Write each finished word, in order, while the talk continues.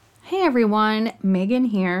Hey everyone, Megan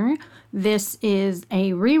here. This is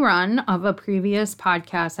a rerun of a previous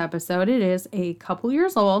podcast episode. It is a couple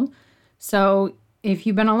years old. So if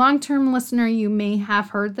you've been a long-term listener, you may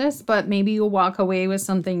have heard this, but maybe you'll walk away with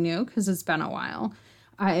something new because it's been a while.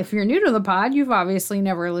 If you're new to the pod, you've obviously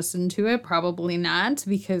never listened to it. Probably not,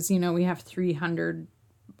 because, we have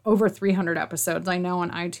over 300 episodes. I know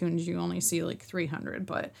on iTunes you only see like 300,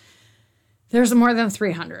 but there's more than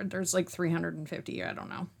 300. There's like 350. I don't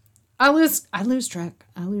know. I lose track.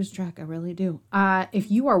 I really do. If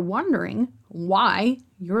you are wondering why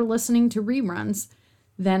you're listening to reruns,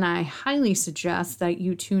 then I highly suggest that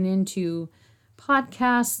you tune into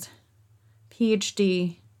podcast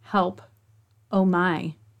PhD Help Oh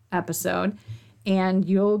My episode, and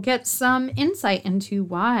you'll get some insight into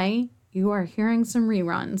why you are hearing some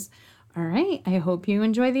reruns. All right. I hope you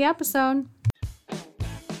enjoy the episode.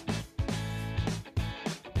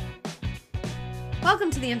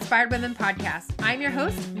 Welcome to the Inspired Women Podcast. I'm your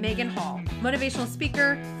host, Megan Hall, motivational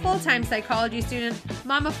speaker, full-time psychology student,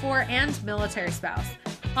 mom of 4, and military spouse.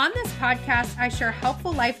 On this podcast, I share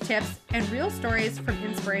helpful life tips and real stories from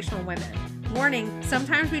inspirational women. Warning,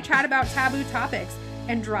 sometimes we chat about taboo topics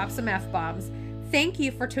and drop some F-bombs. Thank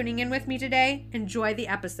you for tuning in with me today. Enjoy the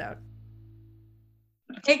episode.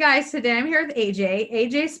 Hey guys, today I'm here with AJ.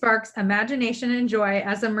 AJ sparks imagination and joy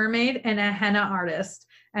as a mermaid and a henna artist.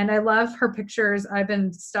 And I love her pictures. I've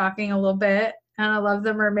been stalking a little bit, and I love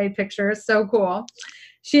the mermaid pictures. So cool.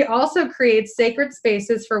 She also creates sacred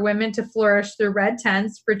spaces for women to flourish through red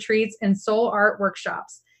tents, retreats, and soul art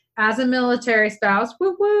workshops. As a military spouse,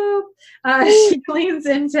 whoop, whoop, she leans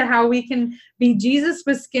into how we can be Jesus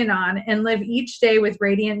with skin on and live each day with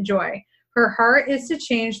radiant joy. Her heart is to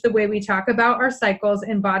change the way we talk about our cycles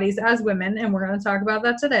and bodies as women, and we're going to talk about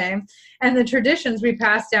that today, and the traditions we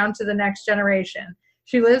pass down to the next generation.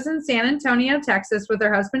 She lives in San Antonio, Texas with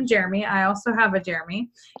her husband, Jeremy. I also have a Jeremy.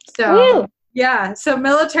 So, yeah. So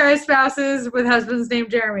military spouses with husbands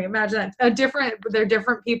named Jeremy. Imagine that. They're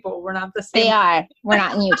different people. We're not the same. They are. We're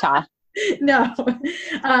not in Utah. No.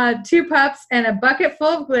 2 pups and a bucket full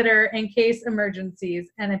of glitter in case emergencies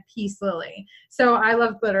and a peace lily. So I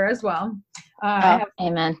love glitter as well.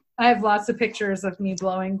 Amen. I have lots of pictures of me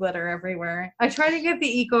blowing glitter everywhere. I try to get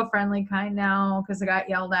the eco-friendly kind now because I got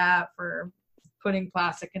yelled at for putting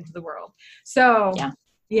plastic into the world. So,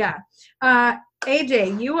 yeah.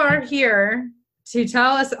 AJ, you are here to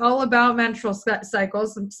tell us all about menstrual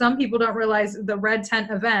cycles. Some people don't realize the red tent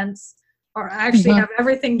events are actually have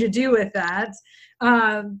everything to do with that.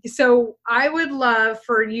 So I would love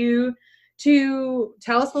for you to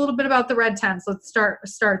tell us a little bit about the red tents. Let's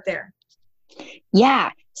start there. Yeah.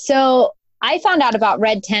 So I found out about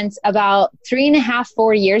red tents about 3.5,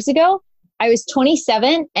 4 years ago. I was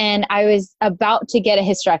 27 and I was about to get a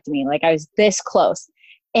hysterectomy. Like I was this close.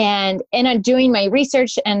 And I'm doing my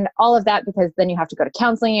research and all of that, because then you have to go to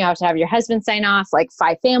counseling. You have to have your husband sign off, like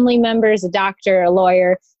 5 family members, a doctor, a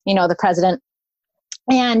lawyer, the president.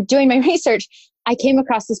 And doing my research, I came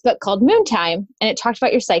across this book called Moon Time, and it talked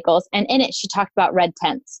about your cycles. And in it, she talked about red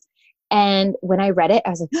tents. And when I read it, I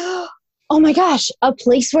was like, oh my gosh, a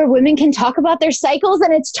place where women can talk about their cycles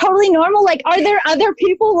and it's totally normal. Like, are there other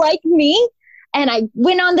people like me? And I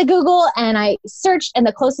went on the Google and I searched, and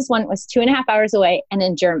the closest one was 2.5 hours away and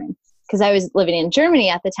in German, because I was living in Germany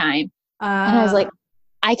at the time. And I was like,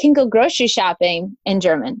 I can go grocery shopping in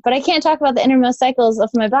German, but I can't talk about the innermost cycles of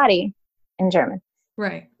my body in German.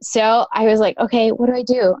 Right. So I was like, okay, what do I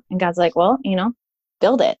do? And God's like, well,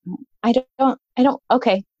 build it.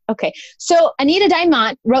 Okay. So Anita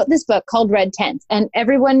Diamant wrote this book called Red Tents, and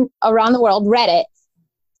everyone around the world read it.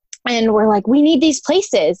 And we're like, we need these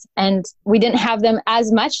places. And we didn't have them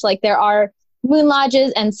as much. Like there are moon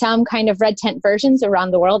lodges and some kind of red tent versions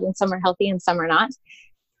around the world, and some are healthy and some are not.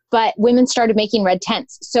 But women started making red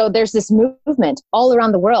tents. So there's this movement all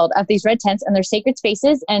around the world of these red tents, and they're sacred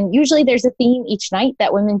spaces. And usually there's a theme each night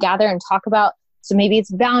that women gather and talk about. So maybe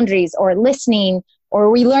it's boundaries or listening, or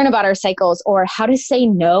we learn about our cycles, or how to say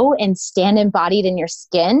no and stand embodied in your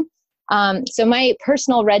skin. So my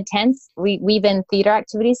personal red tents, we weave in theater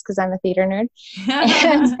activities because I'm a theater nerd,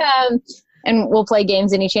 and we'll play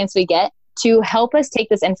games any chance we get to help us take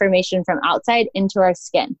this information from outside into our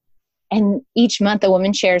skin. And each month a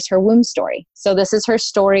woman shares her womb story. So this is her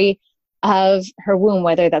story of her womb,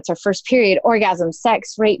 whether that's her first period, orgasm,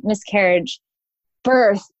 sex, rape, miscarriage,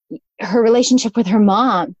 birth, her relationship with her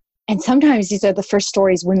mom. And sometimes these are the first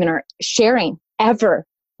stories women are sharing ever,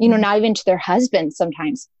 not even to their husbands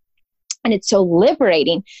sometimes. And it's so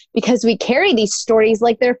liberating because we carry these stories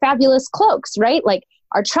like they're fabulous cloaks, right? Like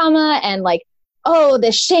our trauma and like, oh,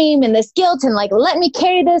 the shame and this guilt and like, let me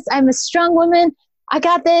carry this. I'm a strong woman. I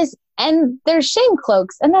got this. And there's shame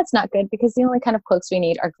cloaks. And that's not good because the only kind of cloaks we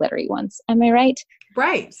need are glittery ones. Am I right?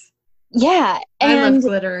 Right. Yeah. I And love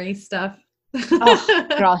glittery stuff. oh,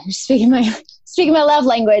 girl, you're speaking my love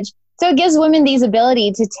language. So it gives women these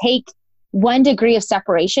ability to take one degree of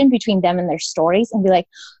separation between them and their stories and be like,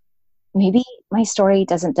 maybe my story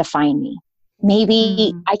doesn't define me.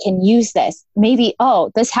 Maybe I can use this. Maybe,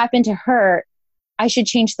 oh, this happened to her. I should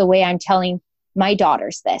change the way I'm telling my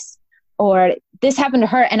daughters this. Or this happened to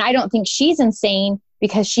her and I don't think she's insane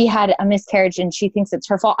because she had a miscarriage and she thinks it's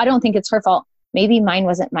her fault. I don't think it's her fault. Maybe mine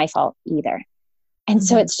wasn't my fault either. And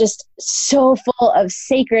so it's just so full of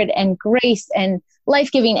sacred and grace and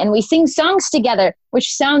life-giving. And we sing songs together,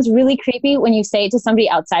 which sounds really creepy when you say it to somebody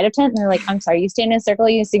outside of tent. And they're like, I'm sorry, you stand in a circle,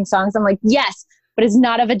 you sing songs. I'm like, yes, but it's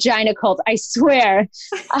not a vagina cult. I swear.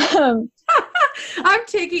 I'm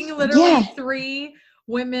taking literally 3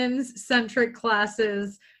 women's centric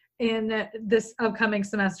classes in this upcoming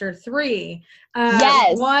semester. 3.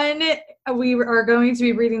 Yes. 1, we are going to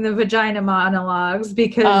be reading the vagina monologues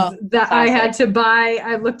because I had to buy,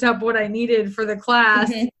 I looked up what I needed for the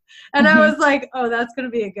class and I was like, oh, that's going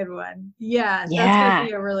to be a good one. Yeah, that's going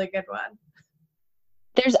to be a really good one.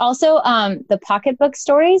 There's also the pocketbook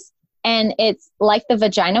stories, and it's like the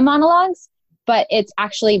vagina monologues, but it's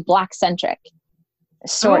actually Black centric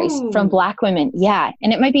stories from Black women. Yeah.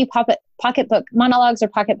 And it might be pocketbook monologues or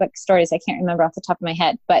pocketbook stories. I can't remember off the top of my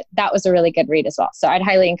head, but that was a really good read as well. So I'd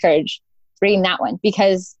highly encourage reading that one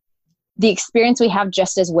because the experience we have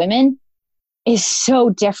just as women is so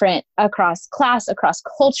different across class, across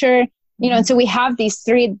culture, and so we have these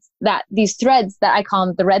threads that I call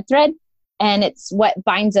them the red thread, and it's what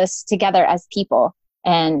binds us together as people.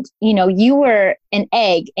 And, you were an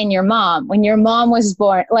egg in your mom when your mom was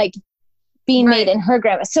born, like being made in her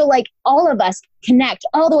grandma. So like all of us connect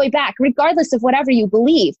all the way back, regardless of whatever you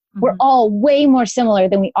believe. We're all way more similar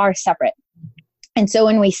than we are separate. And so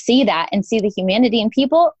when we see that and see the humanity in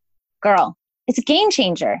people, girl, it's a game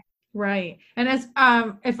changer. Right. And as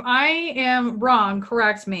if I am wrong,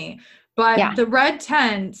 correct me, but the red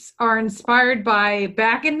tents are inspired by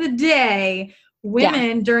back in the day,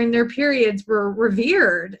 women during their periods were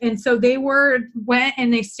revered. And so they went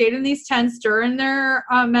and they stayed in these tents during their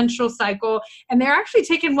menstrual cycle, and they're actually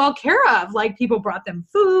taken well care of. Like people brought them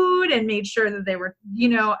food and made sure that they were,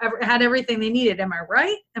 had everything they needed. Am I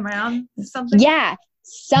right? Am I on something? Yeah.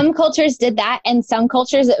 Some cultures did that, and some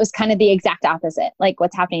cultures it was kind of the exact opposite, like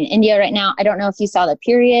what's happening in India right now. I don't know if you saw the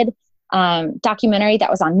Period documentary that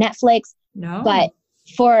was on Netflix. No. But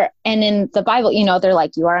and in the Bible, they're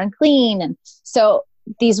like, you are unclean. And so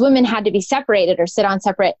these women had to be separated or sit on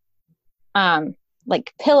separate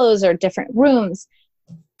like pillows or different rooms.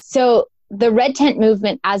 So the red tent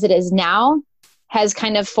movement as it is now has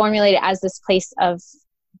kind of formulated as this place of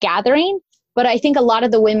gathering. But I think a lot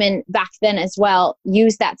of the women back then as well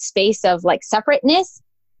used that space of like separateness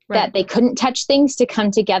that they couldn't touch things to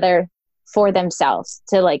come together for themselves,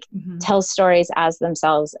 to like tell stories as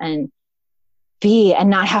themselves and be and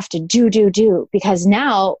not have to do. Because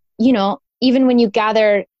now, even when you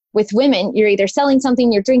gather with women, you're either selling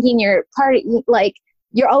something, you're drinking, you're party, like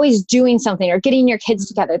you're always doing something or getting your kids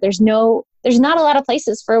together. There's not a lot of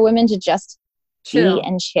places for women to just chill be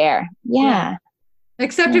and share. Yeah.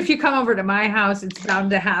 Except if you come over to my house, it's bound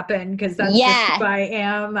to happen because that's just who I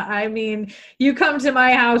am. I mean, you come to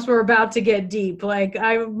my house, we're about to get deep. Like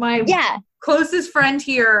my closest friend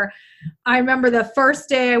here, I remember the first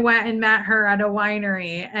day I went and met her at a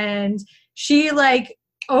winery, and she like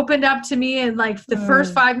opened up to me, and like the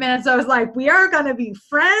first 5 minutes I was like, we are going to be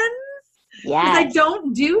friends. Yeah. I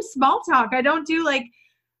don't do small talk. I don't do like,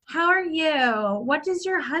 how are you? What does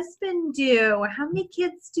your husband do? How many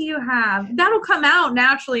kids do you have? That'll come out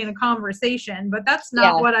naturally in a conversation, but that's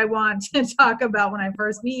not what I want to talk about when I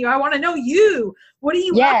first meet you. I want to know you. What are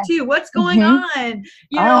you up to? What's going on?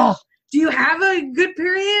 Do you have a good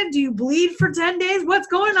period? Do you bleed for 10 days? What's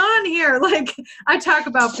going on here? Like I talk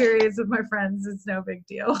about periods with my friends. It's no big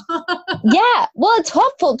deal. Yeah. Well, it's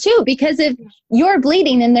hopeful too, because if you're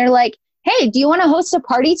bleeding and they're like, hey, do you want to host a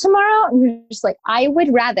party tomorrow? And you're just like, I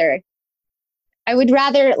would rather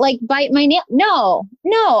like bite my nail.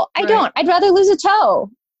 No, I don't. I'd rather lose a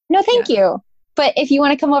toe. No, thank you. But if you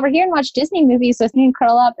want to come over here and watch Disney movies with me and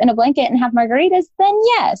curl up in a blanket and have margaritas, then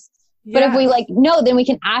yes. But if we like, no, then we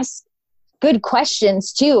can ask good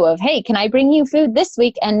questions too of, hey, can I bring you food this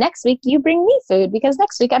week? And next week you bring me food because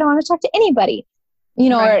next week I don't want to talk to anybody,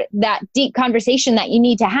 or that deep conversation that you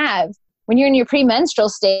need to have when you're in your premenstrual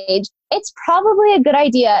stage. It's probably a good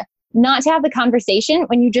idea not to have the conversation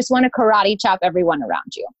when you just want to karate chop everyone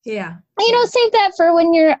around you. Yeah. Save that for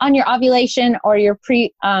when you're on your ovulation or your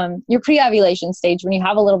pre-ovulation stage, when you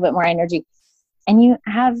have a little bit more energy and you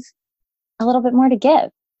have a little bit more to give.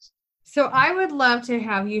 So I would love to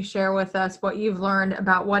have you share with us what you've learned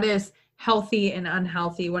about what is healthy and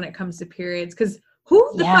unhealthy when it comes to periods. Because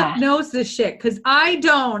who the fuck knows this shit? Because I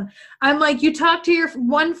don't. I'm like, you talk to your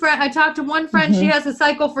one friend. I talked to one friend. She has a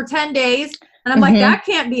cycle for 10 days. And I'm like, that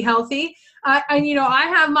can't be healthy. I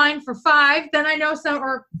have mine for 5. Then I know some,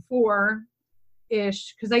 or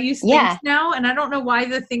 4-ish, because I use Thinks now. And I don't know why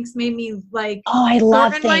the Thinks made me like, I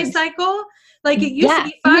love shorten my cycle. Like it used to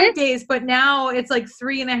be 5 days, but now it's like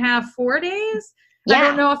 3.5, 4 days. I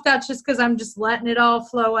don't know if that's just because I'm just letting it all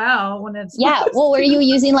flow out when it's. Yeah. Well, were you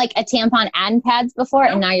using like a tampon and pads before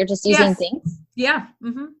and now you're just using Things? Yeah.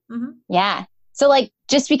 Yeah. So like,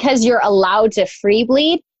 just because you're allowed to free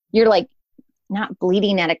bleed, you're like not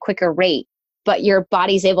bleeding at a quicker rate, but your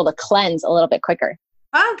body's able to cleanse a little bit quicker.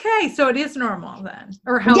 Okay. So it is normal then,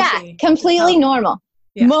 or healthy. Yeah. Completely normal.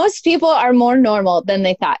 Yeah. Most people are more normal than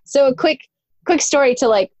they thought. So a quick story to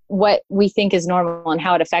like what we think is normal and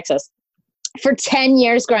how it affects us. For 10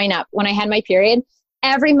 years growing up, when I had my period,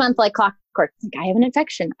 every month, like clockwork, like, I have an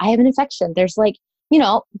infection. There's like,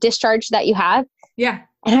 discharge that you have. Yeah.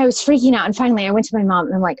 And I was freaking out. And finally I went to my mom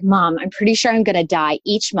and I'm like, Mom, I'm pretty sure I'm going to die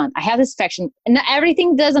each month. I have this infection and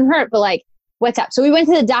everything doesn't hurt, but like, what's up? So we went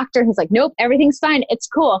to the doctor and he's like, nope, everything's fine. It's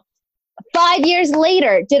cool. 5 years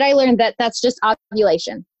later, did I learn that that's just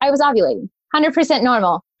ovulation? I was ovulating 100%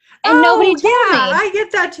 normal. And nobody told me. I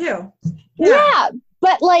get that too. Yeah.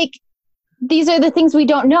 But like, these are the things we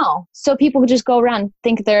don't know. So people just go around,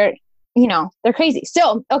 think they're crazy.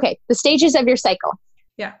 So, okay. The stages of your cycle.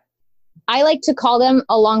 Yeah. I like to call them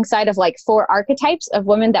alongside of like 4 archetypes of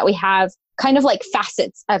women that we have, kind of like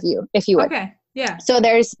facets of you, if you would. Okay. Yeah. So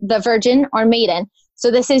there's the virgin or maiden. So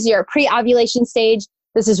this is your pre-ovulation stage.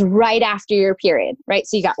 This is right after your period, right?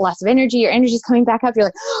 So you got lots of energy. Your energy's coming back up. You're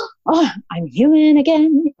like, oh, I'm human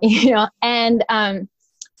again, And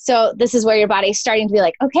so this is where your body's starting to be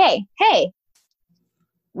like, okay, hey,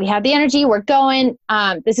 we have the energy. We're going.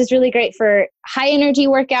 This is really great for high energy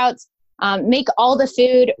workouts. Make all the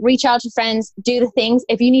food. Reach out to friends. Do the things.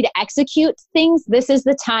 If you need to execute things, this is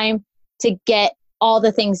the time to get all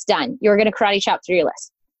the things done. You're going to karate chop through your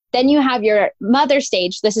list. Then you have your mother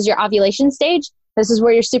stage. This is your ovulation stage. This is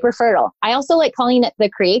where you're super fertile. I also like calling it the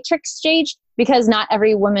creatrix stage because not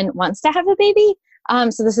every woman wants to have a baby.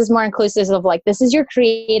 So this is more inclusive of like, this is your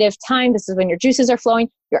creative time. This is when your juices are flowing,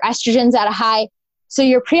 your estrogen's at a high. So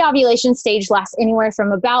your pre-ovulation stage lasts anywhere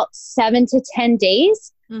from about 7 to 10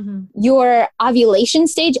 days. Mm-hmm. Your ovulation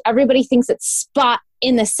stage, everybody thinks it's spot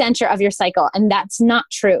in the center of your cycle. And that's not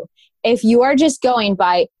true. If you are just going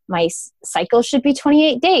by my cycle should be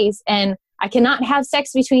 28 days and I cannot have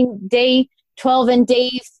sex between day 12 and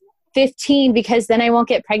day 15 because then I won't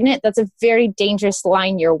get pregnant. That's a very dangerous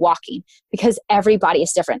line you're walking because everybody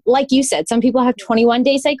is different. Like you said, some people have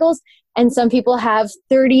 21-day cycles and some people have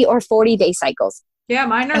 30 or 40-day cycles. Yeah,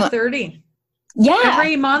 mine are 30. Yeah.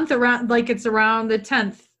 Every month it's around the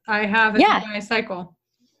 10th I have my cycle.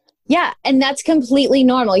 Yeah. And that's completely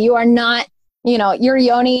normal. You are not, your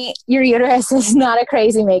uterus is not a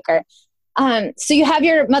crazy maker. So you have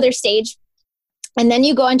your mother stage. And then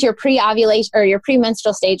you go into your pre-ovulation or your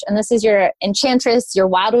premenstrual stage. And this is your enchantress, your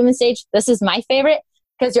wild woman stage. This is my favorite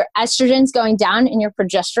because your estrogen's going down and your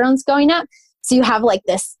progesterone's going up. So you have like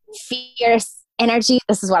this fierce energy.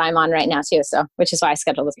 This is what I'm on right now too. So, which is why I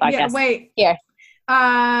scheduled this podcast. Yeah, wait. Here.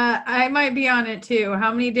 I might be on it too.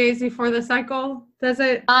 How many days before the cycle does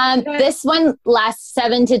it? This one lasts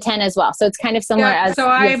 7 to 10 as well. So it's kind of similar as. So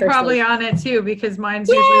I'm probably on it too because mine's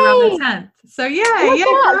usually around the 10th. So yay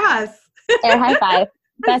for us. Air high five.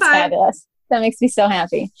 That's fabulous. That makes me so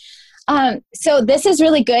happy. So this is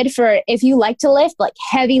really good for if you like to lift, like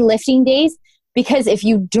heavy lifting days, because if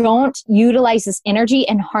you don't utilize this energy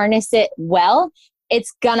and harness it well,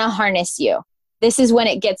 it's gonna harness you. This is when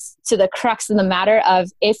it gets to the crux of the matter of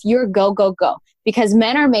if you're go, go, go. Because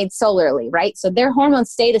men are made solarly, right? So their hormones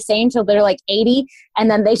stay the same till they're like 80 and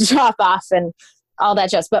then they drop off and all that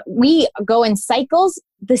jazz. But we go in cycles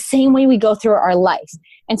the same way we go through our life.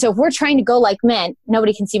 And so if we're trying to go like men,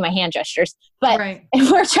 nobody can see my hand gestures, but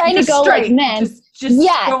if we're trying to go like men, just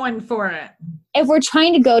going for it. If we're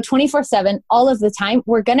trying to go 24/7 all of the time,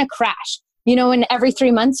 we're going to crash. And every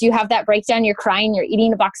 3 months you have that breakdown, you're crying, you're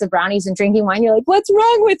eating a box of brownies and drinking wine. You're like, what's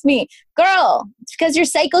wrong with me? Girl, it's because your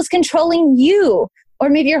cycle's controlling you. Or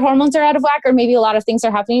maybe your hormones are out of whack, or maybe a lot of things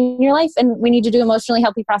are happening in your life and we need to do emotionally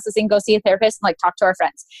healthy processing, go see a therapist and talk to our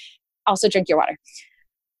friends. Also drink your water.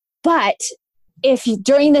 But if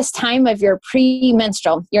during this time of your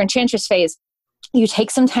premenstrual, your enchantress phase, you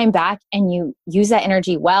take some time back and you use that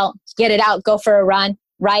energy well, get it out, go for a run,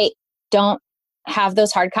 write, don't have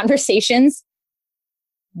those hard conversations,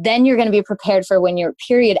 then you're going to be prepared for when your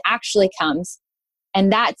period actually comes.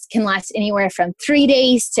 And that can last anywhere from 3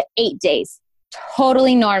 days to 8 days.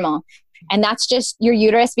 Totally normal. And that's just your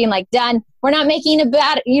uterus being like, done. We're not making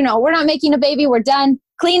we're not making a baby. We're done.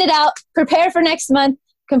 Clean it out. Prepare for next month.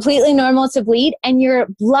 Completely normal to bleed. And your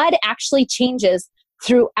blood actually changes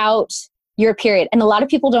throughout your period. And a lot of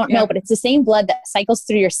people don't know, but it's the same blood that cycles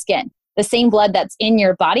through your skin. The same blood that's in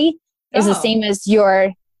your body is the same as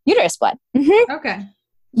your uterus blood. Mm-hmm. Okay.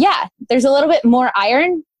 Yeah. There's a little bit more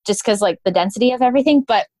iron just because like the density of everything.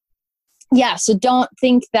 But yeah, so don't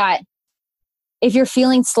think that if you're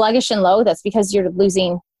feeling sluggish and low, that's because you're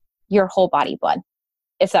losing your whole body blood,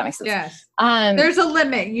 if that makes sense. Yes. There's a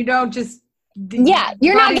limit. You don't just...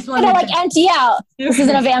 you're not going to like empty out. This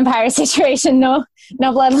isn't a vampire situation. No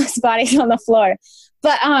bloodless bodies on the floor.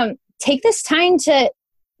 But take this time to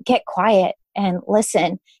get quiet and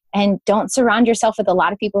listen, and don't surround yourself with a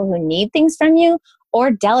lot of people who need things from you, or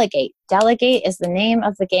delegate. Delegate is the name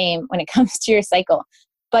of the game when it comes to your cycle.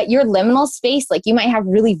 But your liminal space, like you might have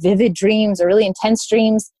really vivid dreams or really intense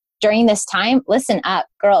dreams during this time. Listen up,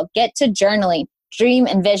 girl, get to journaling, dream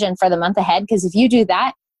and vision for the month ahead. Because if you do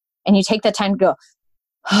that and you take the time to go,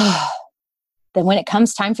 then when it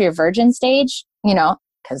comes time for your virgin stage,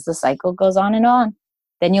 because the cycle goes on,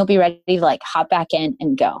 then you'll be ready to like hop back in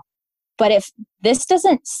and go. But if this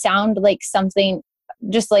doesn't sound like something,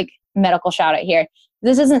 just like medical shout out here,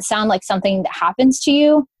 this doesn't sound like something that happens to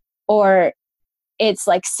you, or it's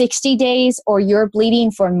like 60 days, or you're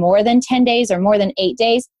bleeding for more than 10 days or more than 8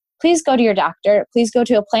 days, please go to your doctor. Please go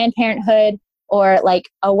to a Planned Parenthood or like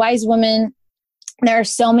a Wise Woman. There are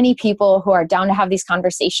so many people who are down to have these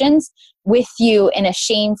conversations with you in a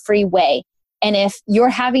shame-free way. And if you're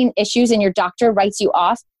having issues and your doctor writes you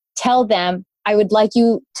off, tell them, I would like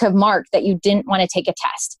you to mark that you didn't want to take a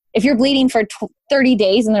test. If you're bleeding for 30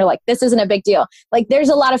 days and they're like, this isn't a big deal. Like there's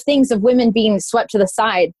a lot of things of women being swept to the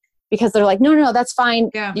side because they're like, no, that's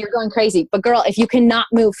fine. Yeah. You're going crazy. But girl, if you cannot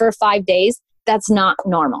move for 5 days, that's not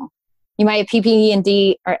normal. You might have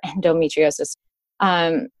PPD or endometriosis.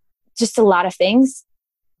 Just a lot of things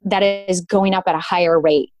that is going up at a higher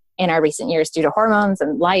rate in our recent years due to hormones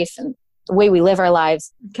and life and the way we live our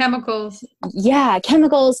lives. Chemicals. Yeah,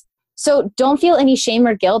 chemicals. So don't feel any shame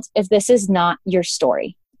or guilt if this is not your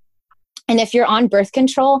story. And if you're on birth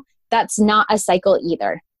control, that's not a cycle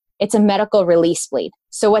either. It's a medical release bleed.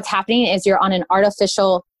 So what's happening is you're on an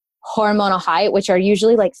artificial hormonal high, which are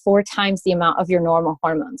usually like 4 times the amount of your normal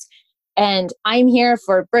hormones. And I'm here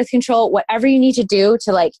for birth control, whatever you need to do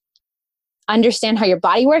to like understand how your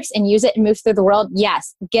body works and use it and move through the world.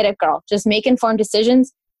 Yes, get it, girl. Just make informed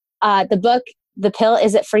decisions. The book, The Pill,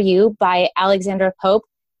 Is It For You by Alexandra Pope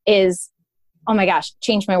is, oh my gosh,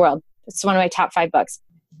 changed my world. It's one of my top 5 books.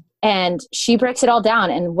 And she breaks it all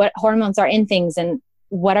down and what hormones are in things and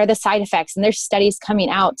what are the side effects. And there's studies coming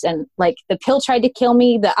out, and like the pill tried to kill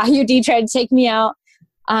me, the IUD tried to take me out,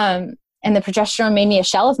 and the progesterone made me a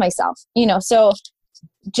shell of myself, so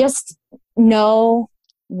just know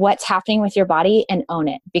what's happening with your body and own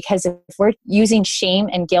it. Because if we're using shame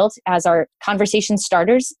and guilt as our conversation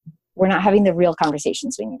starters, we're not having the real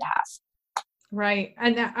conversations we need to have. Right.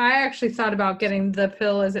 And I actually thought about getting The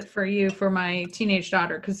Pill, Is It For You for my teenage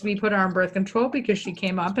daughter, because we put her on birth control because she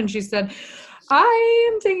came up and she said,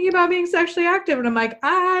 I am thinking about being sexually active. And I'm like,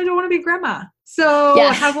 I don't want to be grandma. So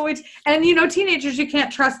how about we, and teenagers, you can't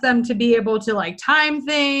trust them to be able to like time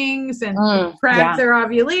things and track their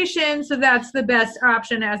ovulation. So that's the best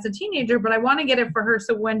option as a teenager, but I want to get it for her.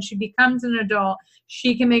 So when she becomes an adult,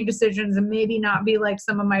 she can make decisions and maybe not be like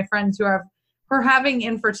some of my friends who are having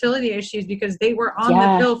infertility issues because they were on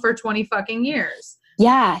the pill for 20 fucking years.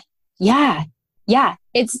 Yeah.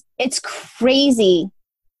 It's crazy.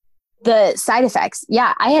 The side effects.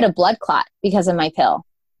 Yeah. I had a blood clot because of my pill,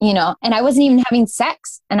 and I wasn't even having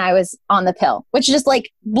sex and I was on the pill, which just like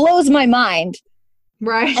blows my mind.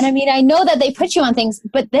 Right. And I mean, I know that they put you on things,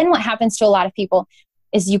 but then what happens to a lot of people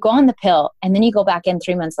is you go on the pill and then you go back in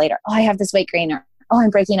 3 months later. Oh, I have this weight gain, or oh, I'm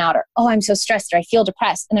breaking out, or oh, I'm so stressed, or I feel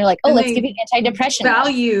depressed. And they're like, oh, let's give you antidepressant.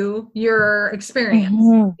 Value your experience.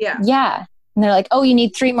 Mm-hmm. Yeah. And they're like, oh, you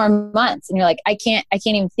need 3 more months. And you're like, I can't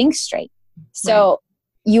even think straight. So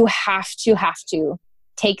you have to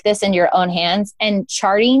take this in your own hands. And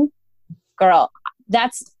charting, girl,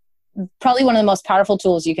 that's probably one of the most powerful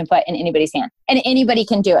tools you can put in anybody's hand. And anybody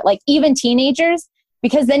can do it. Like even teenagers,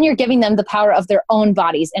 because then you're giving them the power of their own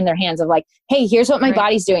bodies in their hands of like, hey, here's what my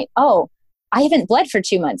body's doing. Oh, I haven't bled for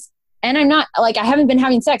 2 months. and I'm not like, I haven't been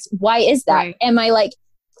having sex. Why is that? Right. Am I like,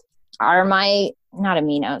 are my, not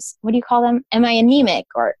aminos, what do you call them? Am I anemic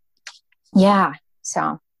or, yeah.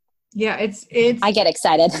 So Yeah, it's I get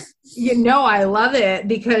excited. I love it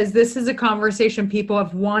because this is a conversation people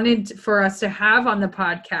have wanted for us to have on the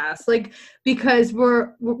podcast. Like, because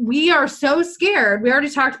we are so scared. We already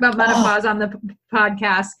talked about menopause on the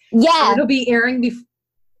podcast. Yeah. So it'll be airing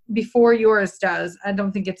before yours does. I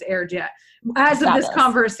don't think it's aired yet as of this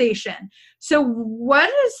conversation. So what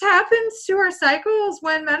happens to our cycles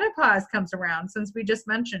when menopause comes around, since we just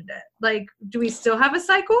mentioned it? Like, do we still have a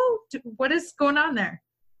cycle? What is going on there?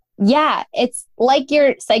 Yeah, it's like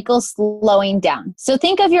your cycle slowing down. So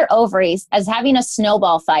think of your ovaries as having a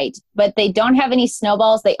snowball fight, but they don't have any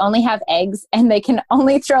snowballs. They only have eggs, and they can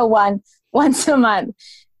only throw one once a month.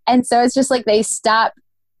 And so it's just like they stop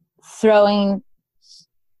throwing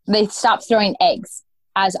eggs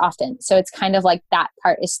as often. So it's kind of like that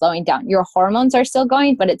part is slowing down. Your hormones are still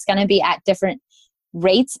going, but it's going to be at different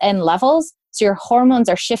rates and levels. So your hormones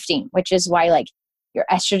are shifting, which is why like your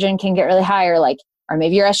estrogen can get really high, or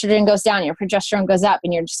maybe your estrogen goes down, your progesterone goes up,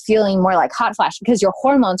 and you're just feeling more like hot flash because your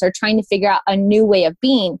hormones are trying to figure out a new way of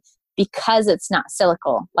being because it's not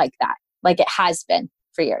cyclical like that, like it has been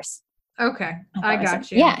for years. Okay. I got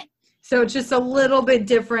you. Yeah. So it's just a little bit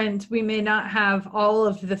different. We may not have all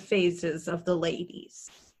of the phases of the ladies.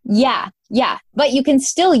 Yeah. Yeah. But you can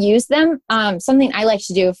still use them. Something I like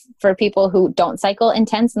to do for people who don't cycle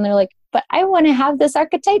intense and they're like, but I want to have this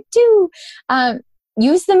archetype too.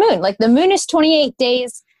 Use the moon. Like the moon is 28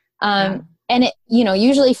 days. And it,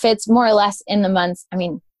 usually fits more or less in the months. I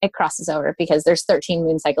mean, it crosses over because there's 13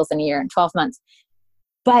 moon cycles in a year and 12 months.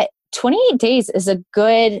 But 28 days is a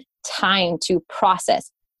good time to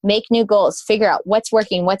process, make new goals, figure out what's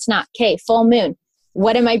working, what's not. Okay, full moon.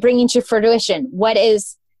 What am I bringing to fruition? What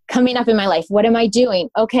is coming up in my life? What am I doing?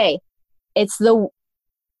 Okay, it's the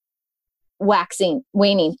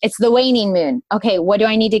waning. It's the waning moon. Okay, what do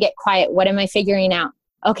I need to get quiet? What am I figuring out?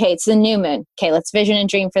 Okay, it's the new moon. Okay, let's vision and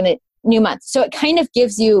dream for the new month. So it kind of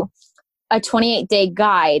gives you a 28-day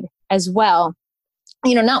guide as well.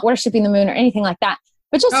 Not worshiping the moon or anything like that,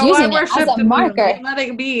 but just using it as a marker. Let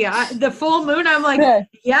it be. The full moon, I'm like,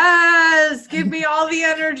 yes, give me all the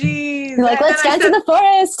energies. You're like, let's dance in the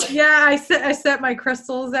forest. Yeah, I set my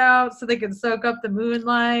crystals out so they can soak up the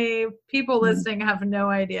moonlight. People listening have no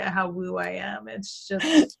idea how woo I am. It's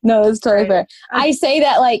just no, it's totally fair. I say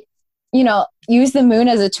that use the moon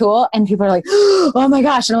as a tool, and people are like, oh my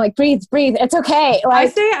gosh, and I'm like, breathe, it's okay.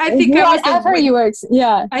 Like, I think whatever you works.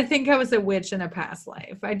 Yeah, I think I was a witch in a past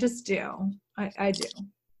life. I just do. I do.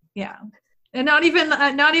 Yeah. And not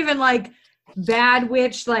even like bad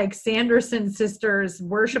witch, like Sanderson sisters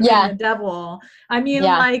worshiping the devil. I mean,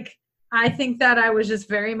 like, I think that I was just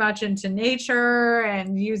very much into nature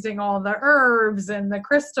and using all the herbs and the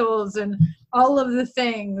crystals and all of the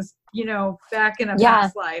things, back in a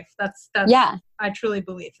past life. That's I truly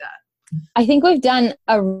believe that. I think we've done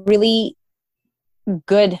a really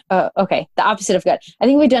good, the opposite of good. I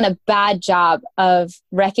think we've done a bad job of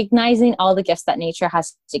recognizing all the gifts that nature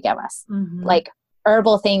has to give us, like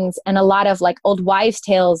herbal things and a lot of like old wives'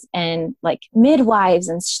 tales and like midwives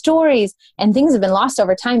and stories, and things have been lost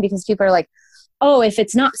over time because people are like, oh, if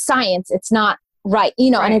it's not science, it's not right,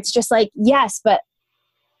 and it's just like, yes, but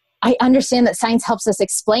I understand that science helps us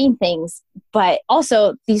explain things, but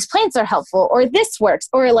also these plants are helpful, or this works,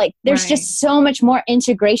 or like there's just so much more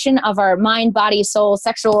integration of our mind, body, soul,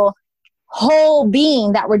 sexual whole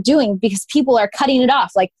being that we're doing because people are cutting it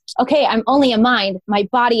off. Like, okay, I'm only a mind. My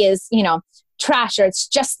body is, trash, or it's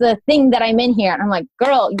just the thing that I'm in here. And I'm like,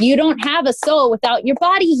 girl, you don't have a soul without your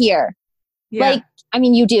body here. Yeah. Like, I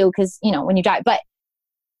mean, you do because, when you die, but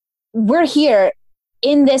we're here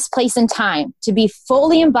in this place and time to be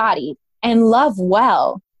fully embodied and love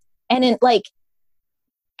well. And in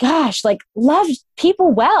love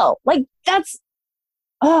people well. Like that's,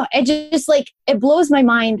 it just like, it blows my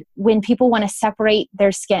mind when people want to separate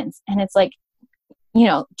their skins. And it's like,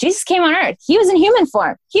 Jesus came on earth. He was in human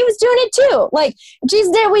form. He was doing it too. Like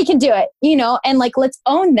Jesus did, we can do it, and like, let's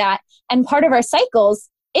own that. And part of our cycles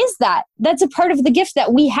is that's a part of the gift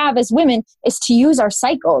that we have as women is to use our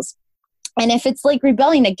cycles. And if it's like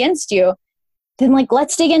rebelling against you, then like,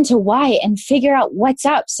 let's dig into why and figure out what's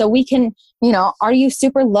up so we can, are you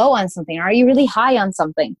super low on something? Are you really high on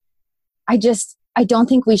something? I don't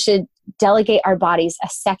think we should delegate our bodies a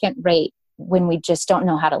second rate when we just don't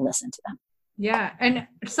know how to listen to them. Yeah. And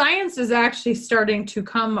science is actually starting to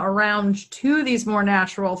come around to these more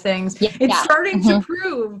natural things. Yeah. It's starting to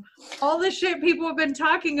prove all the shit people have been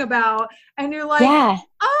talking about. And you're like,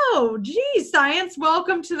 oh, geez, science,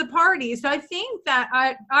 welcome to the party. So I think that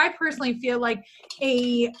I personally feel like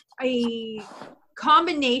a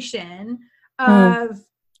combination of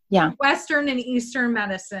Western and Eastern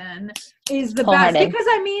medicine is the best, because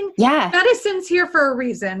I mean, medicine's here for a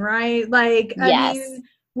reason, right? Like, I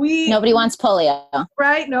mean, nobody wants polio,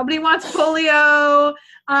 right? Nobody wants polio.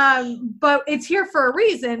 But it's here for a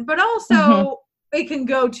reason, but also it can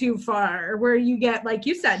go too far where you get, like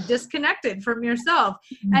you said, disconnected from yourself.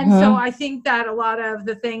 And so I think that a lot of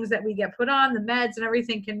the things that we get put on, the meds and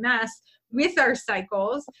everything, can mess with our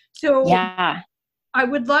cycles. So I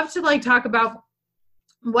would love to like talk about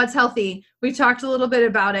what's healthy. We talked a little bit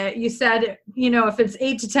about it. You said, you know, if it's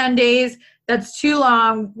 8 to 10 days, that's too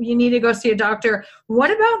long. You need to go see a doctor.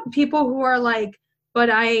 What about people who are like, but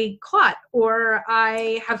I clot, or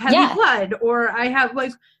I have heavy blood, or I have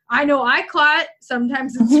like, I know I clot.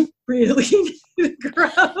 Sometimes it's really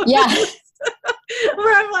gross. Yeah.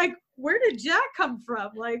 Where I'm like, where did Jack come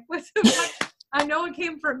from? Like, what's I know it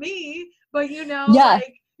came from me, but you know,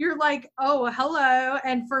 like, you're like, oh, hello.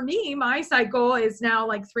 And for me, my cycle is now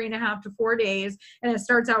like 3.5 to 4 days, and it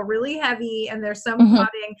starts out really heavy and there's some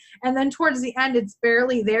clotting. And then towards the end, it's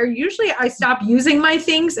barely there. Usually I stop using my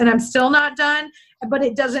things and I'm still not done, but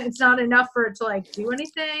it's not enough for it to like do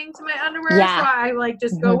anything to my underwear. So I like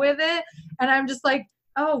just go with it. And I'm just like,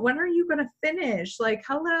 oh, when are you going to finish? Like,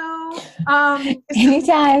 hello.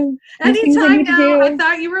 Anytime now. I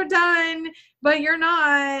thought you were done, but you're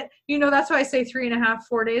not. You know, that's why I say 3.5,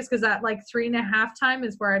 4 days, because that like 3.5 time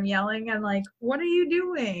is where I'm yelling and like, what are you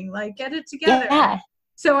doing? Like, get it together. Yeah.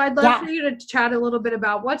 So I'd love for you to chat a little bit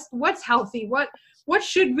about what's healthy. What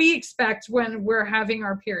should we expect when we're having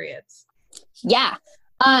our periods? Yeah.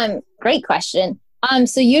 Great question.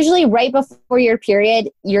 So usually right before your period,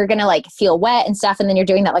 you're going to like feel wet and stuff. And then you're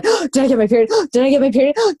doing that like, oh, did I get my period? Did I get my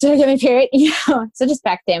period? Did I get my period? You know, so just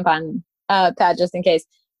pack tampon pad just in case.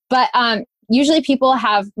 But usually people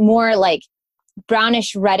have more like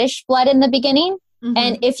brownish reddish blood in the beginning.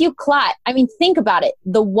 And if you clot, I mean, think about it.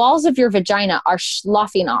 The walls of your vagina are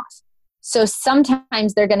sloughing off. So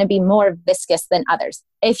sometimes they're going to be more viscous than others.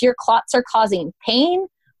 If your clots are causing pain,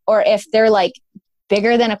 or if they're like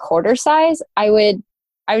bigger than a quarter size, I would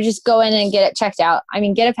just go in and get it checked out. I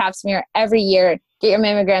mean, get a pap smear every year, get your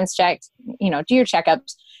mammograms checked, you know, do your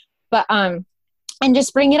checkups, but, and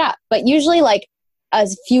just bring it up. But usually like a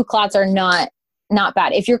few clots are not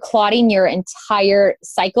bad. If you're clotting your entire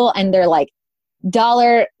cycle and they're like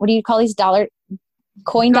what do you call these dollars?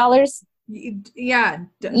 Yeah.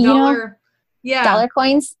 Dollar. Yeah. Dollar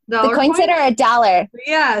coins. The coins that are $1.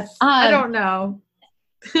 Yes. I don't know.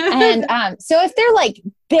 And so if they're like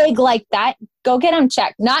big like that, go get them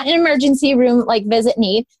checked. Not an emergency room like visit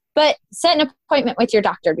need, but set an appointment with your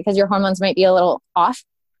doctor because your hormones might be a little off.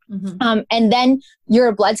 And then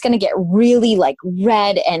your blood's going to get really like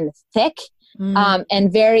red and thick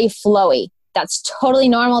and very flowy. That's totally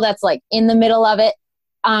normal. That's like in the middle of it.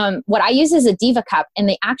 What I use is a Diva cup, and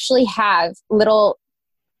they actually have little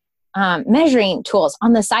measuring tools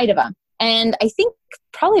on the side of them. And I think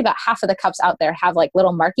probably about half of the cups out there have like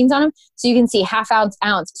little markings on them. So you can see half ounce.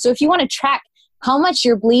 So if you want to track how much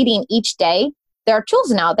you're bleeding each day, there are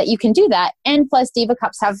tools now that you can do that. And plus Diva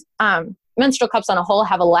cups have, menstrual cups on a whole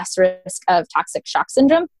have a less risk of toxic shock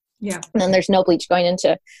syndrome. Yeah. And then there's no bleach going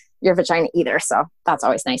into your vagina either. So that's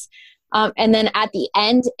always nice. And then at the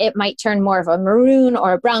end, it might turn more of a maroon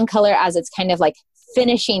or a brown color as it's kind of like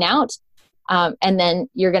finishing out. And then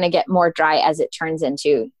you're going to get more dry as it turns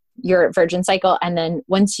into your virgin cycle. And then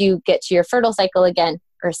once you get to your fertile cycle again,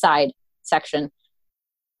 or side section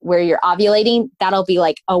where you're ovulating, that'll be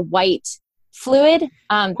like a white fluid.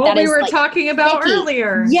 What we were like talking about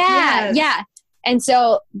earlier. Yeah. Yes. Yeah. And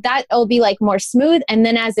so that'll be like more smooth. And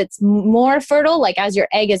then as it's more fertile, like as your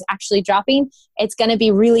egg is actually dropping, it's going to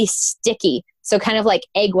be really sticky. So kind of like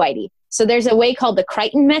egg whitey. So there's a way called the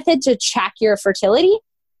Crichton method to track your fertility.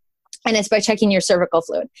 And it's by checking your cervical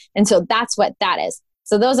fluid. And so that's what that is.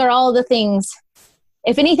 So those are all the things.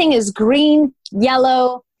 If anything is green,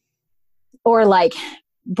 yellow, or like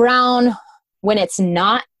brown when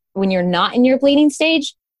you're not in your bleeding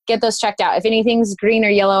stage, get those checked out. If anything's green or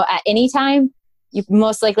yellow at any time, you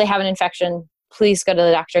most likely have an infection. Please go to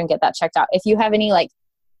the doctor and get that checked out. If you have any like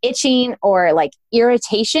itching or like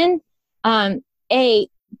irritation,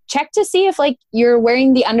 check to see if like you're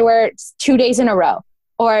wearing the underwear 2 days in a row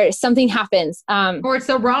or something happens. Or it's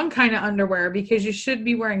the wrong kind of underwear because you should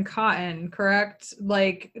be wearing cotton, correct?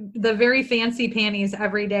 Like the very fancy panties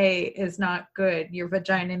every day is not good. Your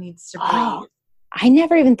vagina needs to breathe. I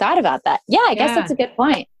never even thought about that. Yeah, I guess that's a good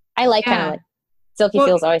point. I like kind of like, Silky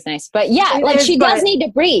feels always nice. But yeah, like she does need to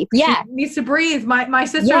breathe. Yeah. She needs to breathe. My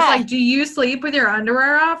sister's like, do you sleep with your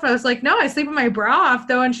underwear off? I was like, no, I sleep with my bra off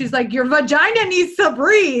though. And she's like, your vagina needs to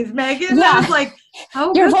breathe, Megan. Yeah. I was like,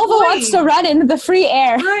 oh, your vulva wants to run into the free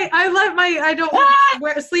air. Right. I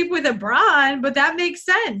don't sleep with a bra on, but that makes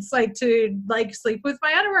sense. Like to like sleep with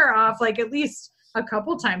my underwear off, like at least a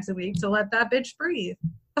couple times a week to let that bitch breathe.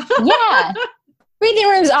 Yeah. Breathing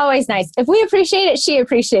room is always nice. If we appreciate it, she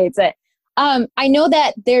appreciates it. I know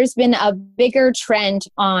that there's been a bigger trend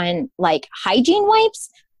on like hygiene wipes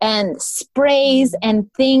and sprays and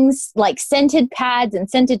things like scented pads and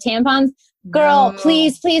scented tampons. Girl,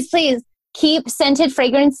 please, please, please keep scented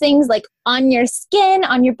fragrance things like on your skin,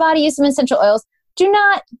 on your body. Use some essential oils. Do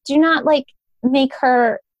not like make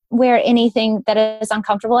her wear anything that is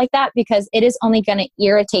uncomfortable like that, because it is only going to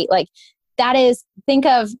irritate. Like that is, think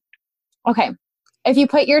of, okay, if you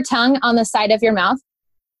put your tongue on the side of your mouth,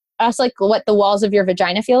 that's like what the walls of your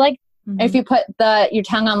vagina feel like. Mm-hmm. If you put your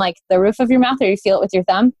tongue on like the roof of your mouth, or you feel it with your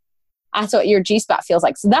thumb, that's what your G-spot feels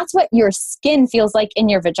like. So that's what your skin feels like in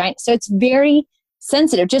your vagina. So it's very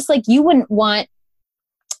sensitive. Just like you wouldn't want,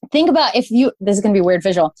 think about this is going to be a weird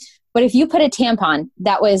visual, but if you put a tampon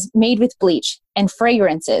that was made with bleach and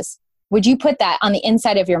fragrances, would you put that on the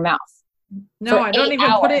inside of your mouth? No, I don't even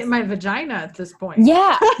put it in my vagina at this point.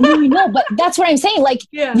 Yeah, no, but that's what I'm saying. Like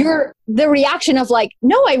the reaction of like,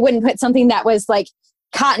 no, I wouldn't put something that was like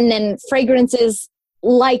cotton and fragrances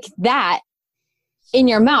like that in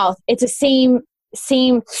your mouth. It's the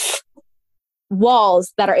same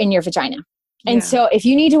walls that are in your vagina. And so if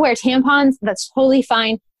you need to wear tampons, that's totally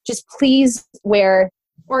fine. Just please wear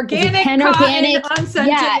organic, unscented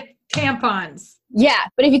tampons. Yeah,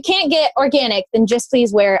 but if you can't get organic, then just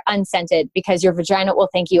please wear unscented, because your vagina will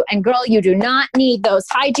thank you. And girl, you do not need those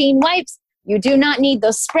hygiene wipes. You do not need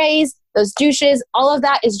those sprays, those douches. All of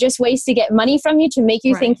that is just ways to get money from you to make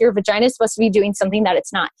you think your vagina is supposed to be doing something that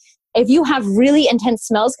it's not. If you have really intense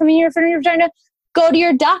smells coming from your vagina, go to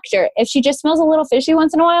your doctor. If she just smells a little fishy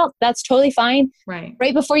once in a while, that's totally fine.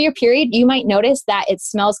 Right before your period, you might notice that it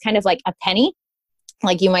smells kind of like a penny.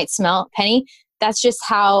 Like you might smell penny. That's just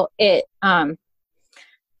how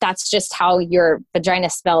your vagina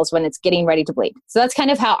smells when it's getting ready to bleed. So that's kind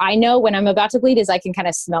of how I know when I'm about to bleed, is I can kind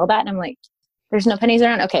of smell that. And I'm like, there's no pennies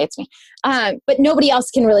around. Okay, it's me. But nobody else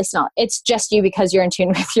can really smell it. It's just you, because you're in tune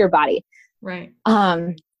with your body. Right.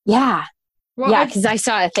 Yeah. Well, yeah. Cause I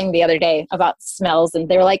saw a thing the other day about smells, and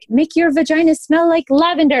they were like, make your vagina smell like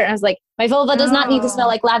lavender. And I was like, my vulva does not need to smell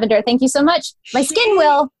like lavender. Thank you so much. My skin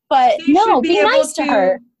will, but no, be nice to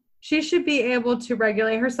her. She should be able to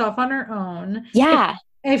regulate herself on her own. Yeah.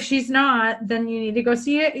 If she's not, then you need to go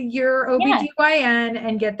see your OBGYN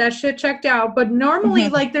and get that shit checked out. But normally,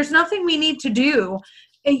 like, there's nothing we need to do.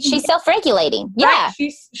 She's self-regulating. Yeah.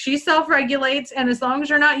 Right. She self-regulates. And as long as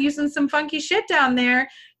you're not using some funky shit down there,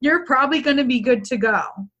 you're probably going to be good to go.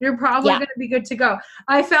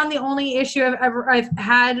 I found the only issue I've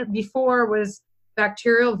had before was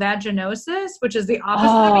bacterial vaginosis, which is the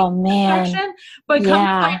opposite of infection. But come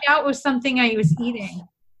to find out, it was something I was eating.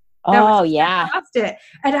 It.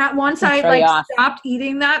 And at once I stopped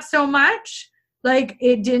eating that so much, like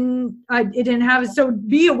it didn't have. So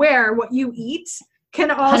be aware what you eat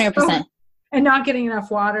can also, 100%. And not getting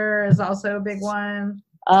enough water is also a big one.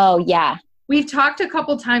 Oh yeah. We've talked a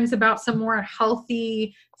couple times about some more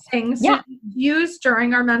healthy things to use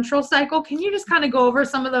during our menstrual cycle. Can you just kind of go over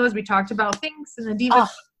some of those? We talked about things in the diva.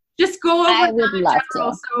 Just go over them in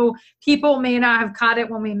general, so people may not have caught it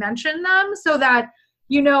when we mentioned them, so that,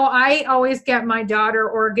 you know, I always get my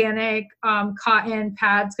daughter organic cotton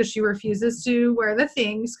pads because she refuses to wear the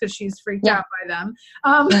things because she's freaked out by them.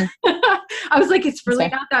 I was like, it's really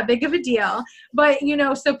not that big of a deal. But, you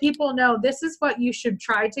know, so people know this is what you should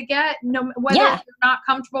try to get, whether you're not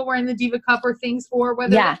comfortable wearing the Diva Cup or things, or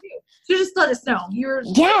whether you do. So just let us know.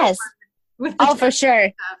 For sure.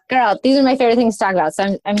 Girl, these are my favorite things to talk about.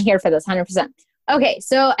 So I'm here for this 100%. Okay,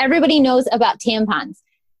 so everybody knows about tampons.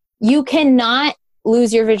 You cannot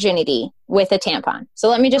lose your virginity with a tampon. So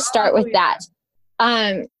let me just start with that.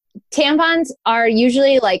 Tampons are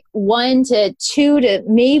usually like 1 to 2 to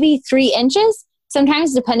maybe 3 inches.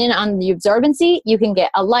 Sometimes, depending on the absorbency, you can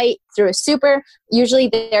get a light through a super. Usually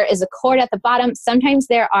there is a cord at the bottom. Sometimes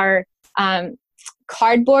there are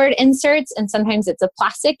cardboard inserts, and sometimes it's a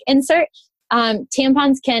plastic insert.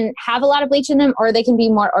 Tampons can have a lot of bleach in them, or they can be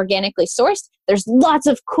more organically sourced. There's lots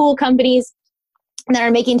of cool companies that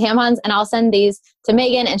are making tampons, and I'll send these to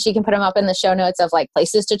Megan, and she can put them up in the show notes of like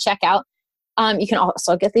places to check out. You can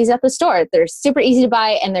also get these at the store. They're super easy to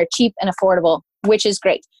buy, and they're cheap and affordable which is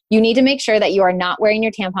great. You need to make sure that you are not wearing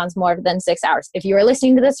your tampons more than 6 hours. If you are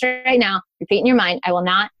listening to this right now, repeat in your mind, I will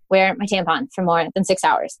not wear my tampon for more than 6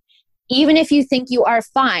 hours. Even if you think you are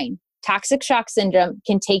fine, toxic shock syndrome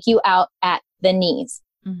can take you out at the knees.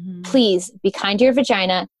 Mm-hmm. Please be kind to your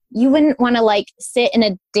vagina. You wouldn't want to like sit in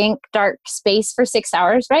a dank, dark space for 6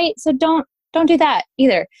 hours, right? So don't do that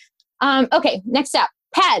either. Okay, next up,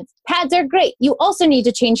 pads. Pads are great. You also need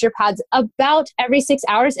to change your pads about every 6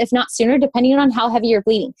 hours, if not sooner, depending on how heavy you're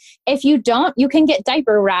bleeding. If you don't, you can get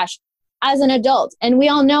diaper rash as an adult. And we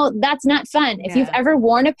all know that's not fun. If you've ever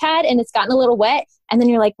worn a pad and it's gotten a little wet and then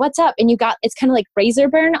you're like, what's up? And it's kind of like razor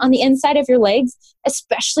burn on the inside of your legs,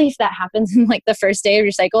 especially if that happens in like the first day of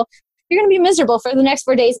your cycle, you're going to be miserable for the next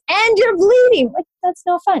 4 days and you're bleeding. Like that's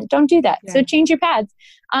no fun. Don't do that. So change your pads.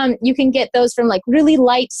 You can get those from like really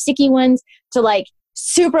light, sticky ones to like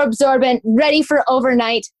super absorbent, ready for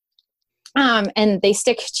overnight. And they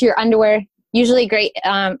stick to your underwear. Usually great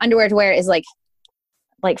underwear to wear is like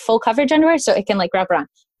full coverage underwear, so it can like wrap around.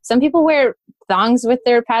 Some people wear thongs with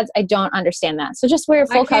their pads. I don't understand that. So just wear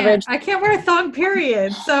full coverage. I can't wear a thong,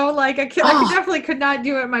 period. So like I definitely could not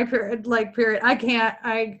do it my period. I can't.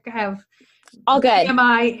 I have all good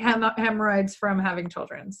hemorrhoids from having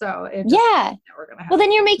children. So never gonna happen. Well,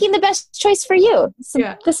 then you're making the best choice for you.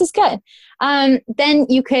 So this is good. Then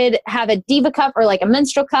you could have a Diva cup or like a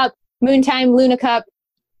menstrual cup, Moontime, Luna cup.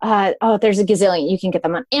 There's a gazillion. You can get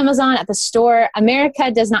them on Amazon, at the store. America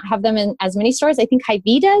does not have them in as many stores. I think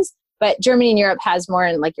Hy-Vee does, but Germany and Europe has more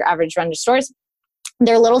in like your average run to stores.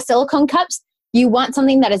 They're little silicone cups. You want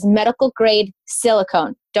something that is medical grade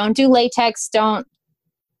silicone. Don't do latex.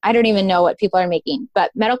 I don't even know what people are making, but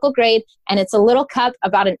medical grade. And it's a little cup,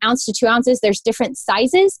 about 1 ounce to 2 ounces. There's different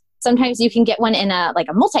sizes. Sometimes you can get one in a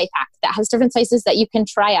multi-pack that has different sizes that you can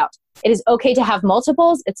try out. It is okay to have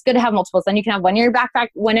multiples. It's good to have multiples. Then you can have one in your backpack,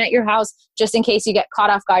 one at your house, just in case you get caught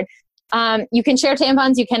off guard. You can share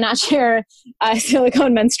tampons. You cannot share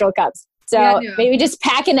silicone menstrual cups. So maybe just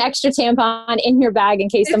pack an extra tampon in your bag in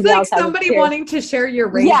case somebody else has it. It's like somebody wanting to share your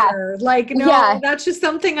razor. That's just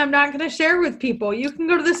something I'm not going to share with people. You can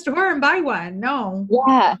go to the store and buy one. No.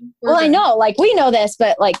 Yeah. Well, I know, like we know this,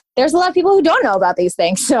 but like there's a lot of people who don't know about these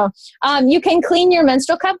things. So you can clean your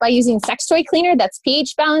menstrual cup by using sex toy cleaner that's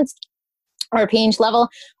pH balanced or pH level,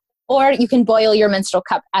 or you can boil your menstrual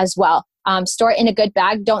cup as well. Store it in a good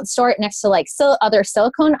bag. Don't store it next to like other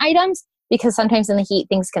silicone items, because sometimes in the heat,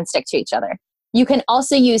 things can stick to each other. You can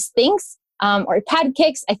also use Thinks or Pad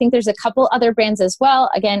Kicks. I think there's a couple other brands as well.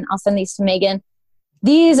 Again, I'll send these to Megan.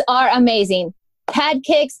 These are amazing. Pad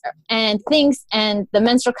Kicks and Thinks and the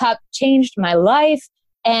menstrual cup changed my life.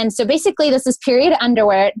 And so basically this is period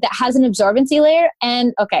underwear that has an absorbency layer.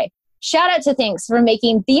 And shout out to Thinks for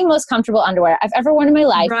making the most comfortable underwear I've ever worn in my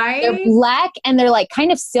life. Right? They're black and they're like kind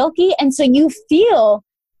of silky. And so you feel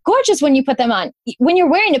gorgeous when you put them on. When you're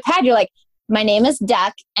wearing a pad, you're like, my name is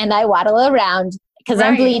Duck and I waddle around because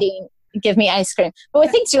I'm bleeding. Give me ice cream. But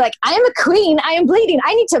with Thinks, you're like, I am a queen. I am bleeding.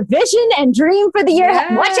 I need to vision and dream for the year.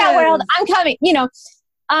 Yes. Watch out, world. I'm coming.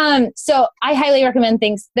 So I highly recommend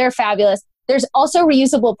Thinks. They're fabulous. There's also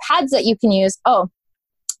reusable pads that you can use.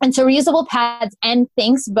 And so reusable pads and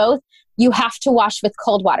Thinks both, you have to wash with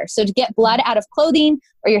cold water. So to get blood out of clothing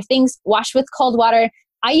or your things, wash with cold water.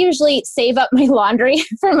 I usually save up my laundry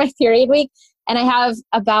for my period week. And I have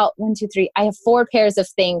about I have 4 pairs of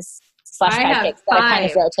Things / Pad Kicks that I kind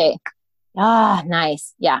of rotate.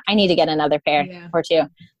 Nice. Yeah. I need to get another pair or 2.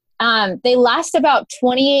 They last about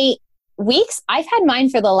 28 weeks. I've had mine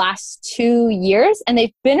for the last 2 years and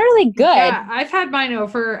they've been really good. Yeah, I've had mine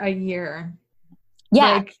over a year.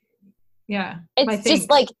 Yeah. It's just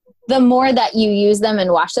like the more that you use them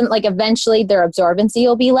and wash them, like eventually their absorbency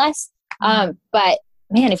will be less. But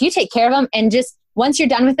man, if you take care of them and just once you're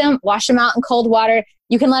done with them, wash them out in cold water.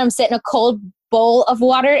 You can let them sit in a cold bowl of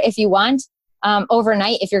water if you want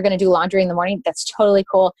overnight. If you're going to do laundry in the morning, that's totally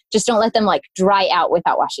cool. Just don't let them like dry out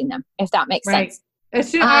without washing them, if that makes sense. As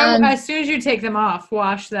soon as you take them off,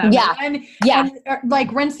 wash them. And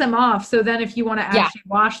like rinse them off. So then if you want to actually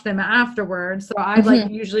wash them afterwards. So I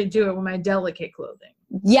usually do it with my delicate clothing.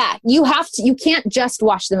 Yeah, you can't just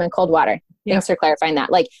wash them in cold water. Thanks for clarifying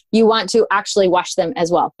that. Like you want to actually wash them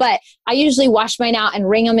as well. But I usually wash mine out and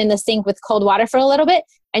wring them in the sink with cold water for a little bit.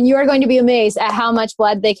 And you are going to be amazed at how much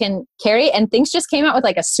blood they can carry. And Things just came out with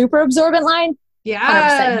like a super absorbent line.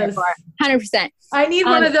 Yeah, 100%. I need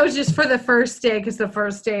one of those just for the first day because the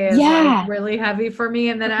first day is like really heavy for me.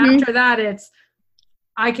 And then after that,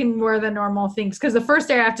 I can wear the normal Things because the first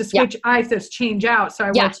day I have to switch. I have to change out. So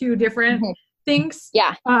I wear 2 different Things.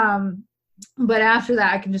 Yeah. But after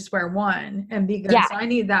that, I can just wear one and be good. So I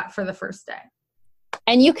need that for the first day.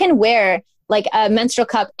 And you can wear like a menstrual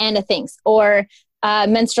cup and a things, or a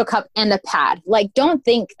menstrual cup and a pad. Like, don't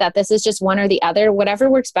think that this is just one or the other.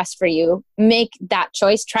 Whatever works best for you, make that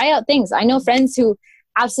choice. Try out things. I know friends who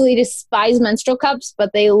absolutely despise menstrual cups,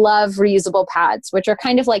 but they love reusable pads, which are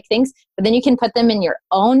kind of like things, but then you can put them in your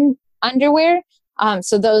own underwear.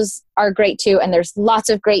 So those are great too. And there's lots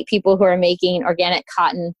of great people who are making organic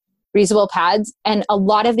cotton reusable pads. And a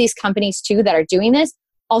lot of these companies too that are doing this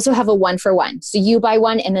also have a 1-for-1. So you buy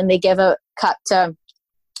one and then they give a cup to,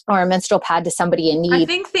 or a menstrual pad to somebody in need. I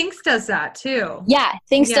think Thinx does that too. Yeah,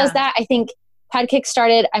 Thinx does that. I think Pad Kick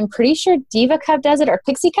started, I'm pretty sure Diva Cup does it, or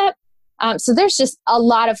Pixie Cup. So there's just a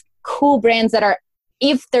lot of cool brands that are,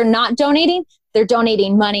 if they're not donating, they're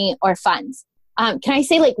donating money or funds. Can I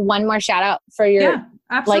say like one more shout out for your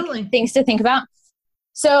absolutely. like things to think about?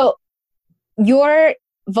 So your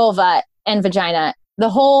vulva and vagina, the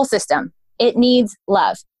whole system, it needs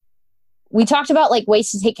love. We talked about like ways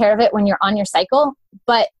to take care of it when you're on your cycle,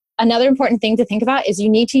 but another important thing to think about is you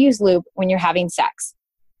need to use lube when you're having sex.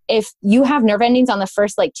 If you have nerve endings on the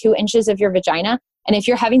first like 2 inches of your vagina, and if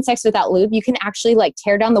you're having sex without lube, you can actually like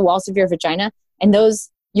tear down the walls of your vagina, and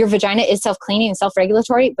your vagina is self-cleaning and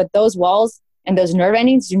self-regulatory, but those walls and those nerve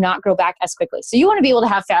endings do not grow back as quickly. So you want to be able to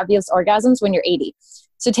have fabulous orgasms when you're 80.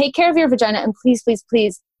 So take care of your vagina, and please, please,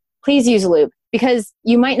 please, please use lube, because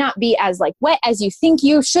you might not be as like wet as you think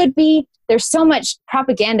you should be. There's so much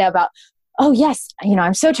propaganda about, oh yes,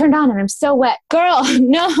 I'm so turned on and I'm so wet. Girl,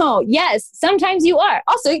 no, yes, sometimes you are.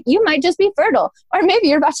 Also, you might just be fertile, or maybe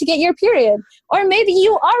you're about to get your period, or maybe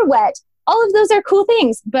you are wet. All of those are cool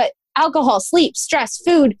things, but alcohol, sleep, stress,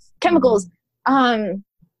 food, chemicals,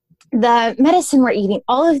 the medicine we're eating,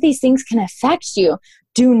 all of these things can affect you.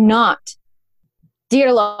 Do not,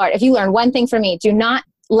 dear Lord, if you learn one thing from me, do not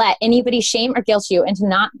let anybody shame or guilt you into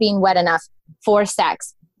not being wet enough for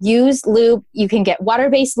sex. Use lube. You can get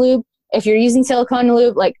water-based lube. If you're using silicone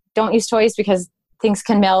lube, like, don't use toys because things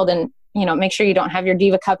can meld, and, make sure you don't have your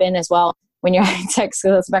Diva Cup in as well when you're having sex,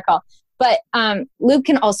 because that's what I call. But lube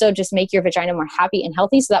can also just make your vagina more happy and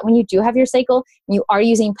healthy, so that when you do have your cycle and you are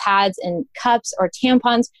using pads and cups or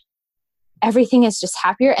tampons, everything is just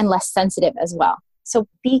happier and less sensitive as well. So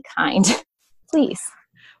be kind, please.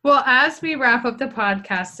 Well, as we wrap up the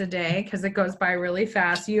podcast today, because it goes by really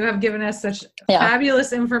fast, you have given us such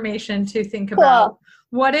fabulous information to think about.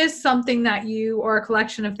 What is something that you, or a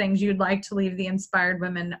collection of things you'd like to leave the Inspired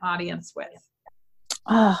Women audience with?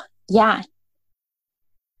 Oh, yeah.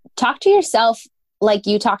 Talk to yourself like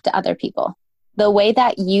you talk to other people. The way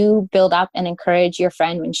that you build up and encourage your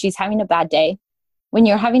friend when she's having a bad day, when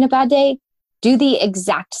you're having a bad day, do the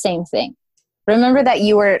exact same thing. Remember that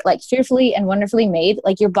you were like fearfully and wonderfully made.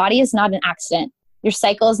 Like, your body is not an accident. Your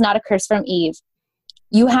cycle is not a curse from Eve.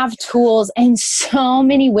 You have tools, and so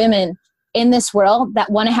many women in this world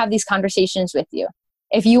that want to have these conversations with you.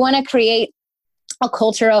 If you want to create a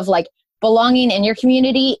culture of like belonging in your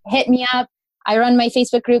community, hit me up. I run my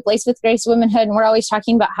Facebook group, Lace with Grace Womanhood, and we're always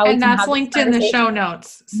talking about how we can have that's linked in the show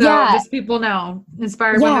notes. So just people know,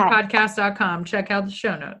 inspiredwomenpodcast.com. Check out the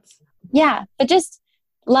show notes. Yeah, but just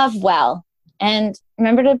love well. And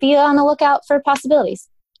remember to be on the lookout for possibilities,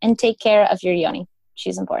 and take care of your yoni.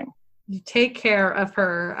 She's important. You take care of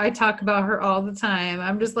her. I talk about her all the time.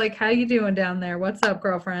 I'm just like, how you doing down there? What's up,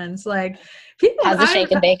 girlfriends? Like, people, how's the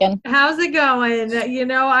shake and bacon? How's it going?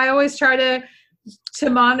 I always try to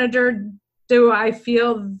monitor. Do I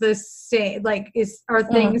feel the same? Like, are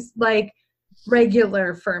things like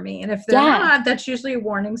regular for me? And if they're not, that's usually a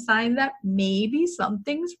warning sign that maybe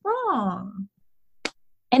something's wrong.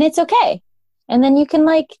 And it's okay. And then you can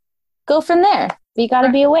like go from there. But you got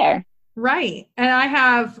to be aware. Right. And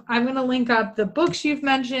I'm going to link up the books you've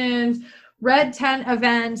mentioned, Red Tent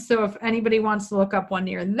events. So if anybody wants to look up one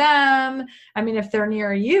near them, I mean, if they're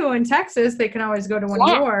near you in Texas, they can always go to one of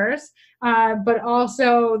yours. But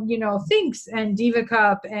also, Thinx and Diva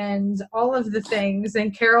Cup and all of the things,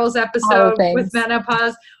 and Carol's episode with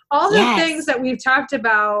menopause, all the things that we've talked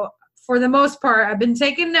about. For the most part, I've been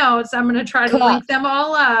taking notes. I'm going to try to link them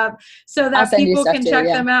all up so that people can check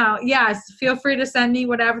them out. Yes, feel free to send me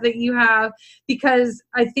whatever that you have, because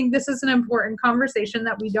I think this is an important conversation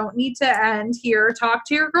that we don't need to end here. Talk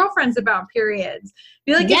to your girlfriends about periods.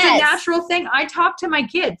 Feel like it's a natural thing. I talk to my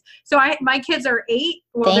kids. So my kids are 8.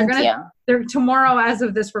 Well, they're tomorrow, as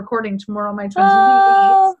of this recording, tomorrow my twins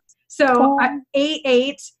will be 8. So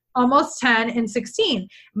 8, almost 10 and 16.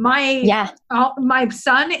 My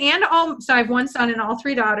son so I have one son and all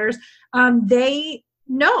 3 daughters. They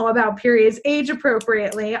know about periods age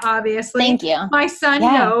appropriately, obviously. Thank you. My son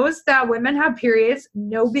knows that women have periods.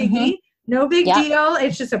 No biggie. No big deal.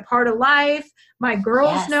 It's just a part of life. My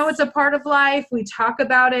girls know it's a part of life. We talk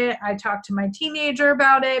about it. I talk to my teenager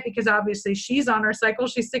about it because obviously she's on her cycle.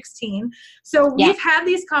 She's 16. So we've had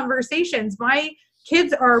these conversations. My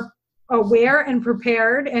kids are aware and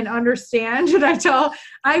prepared and understand. And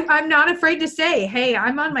I'm not afraid to say, hey,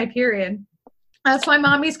 I'm on my period. That's why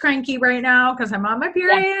mommy's cranky right now because I'm on my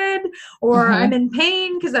period, or I'm in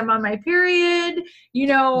pain because I'm on my period.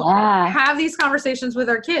 Have these conversations with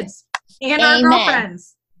our kids and our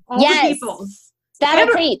girlfriends, all the peoples.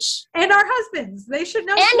 That'll preach. And our husbands. They should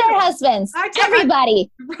know. And our husbands.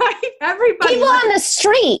 Everybody. Right. Everybody. People on the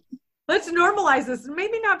street. Let's normalize this.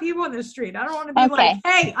 Maybe not people on the street. I don't want to be like,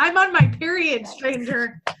 hey, I'm on my period,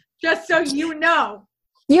 stranger. Just so you know.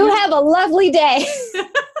 You have a lovely day.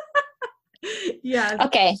 Yes.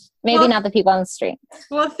 Okay. Maybe not the people on the street.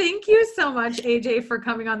 Well, thank you so much, AJ, for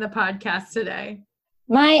coming on the podcast today.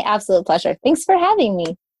 My absolute pleasure. Thanks for having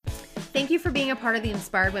me. Thank you for being a part of the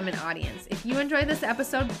Inspired Women audience. If you enjoyed this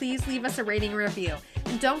episode, please leave us a rating and review.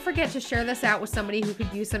 And don't forget to share this out with somebody who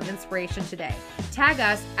could use some inspiration today. Tag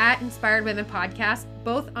us at Inspired Women Podcast,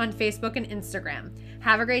 both on Facebook and Instagram.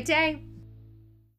 Have a great day.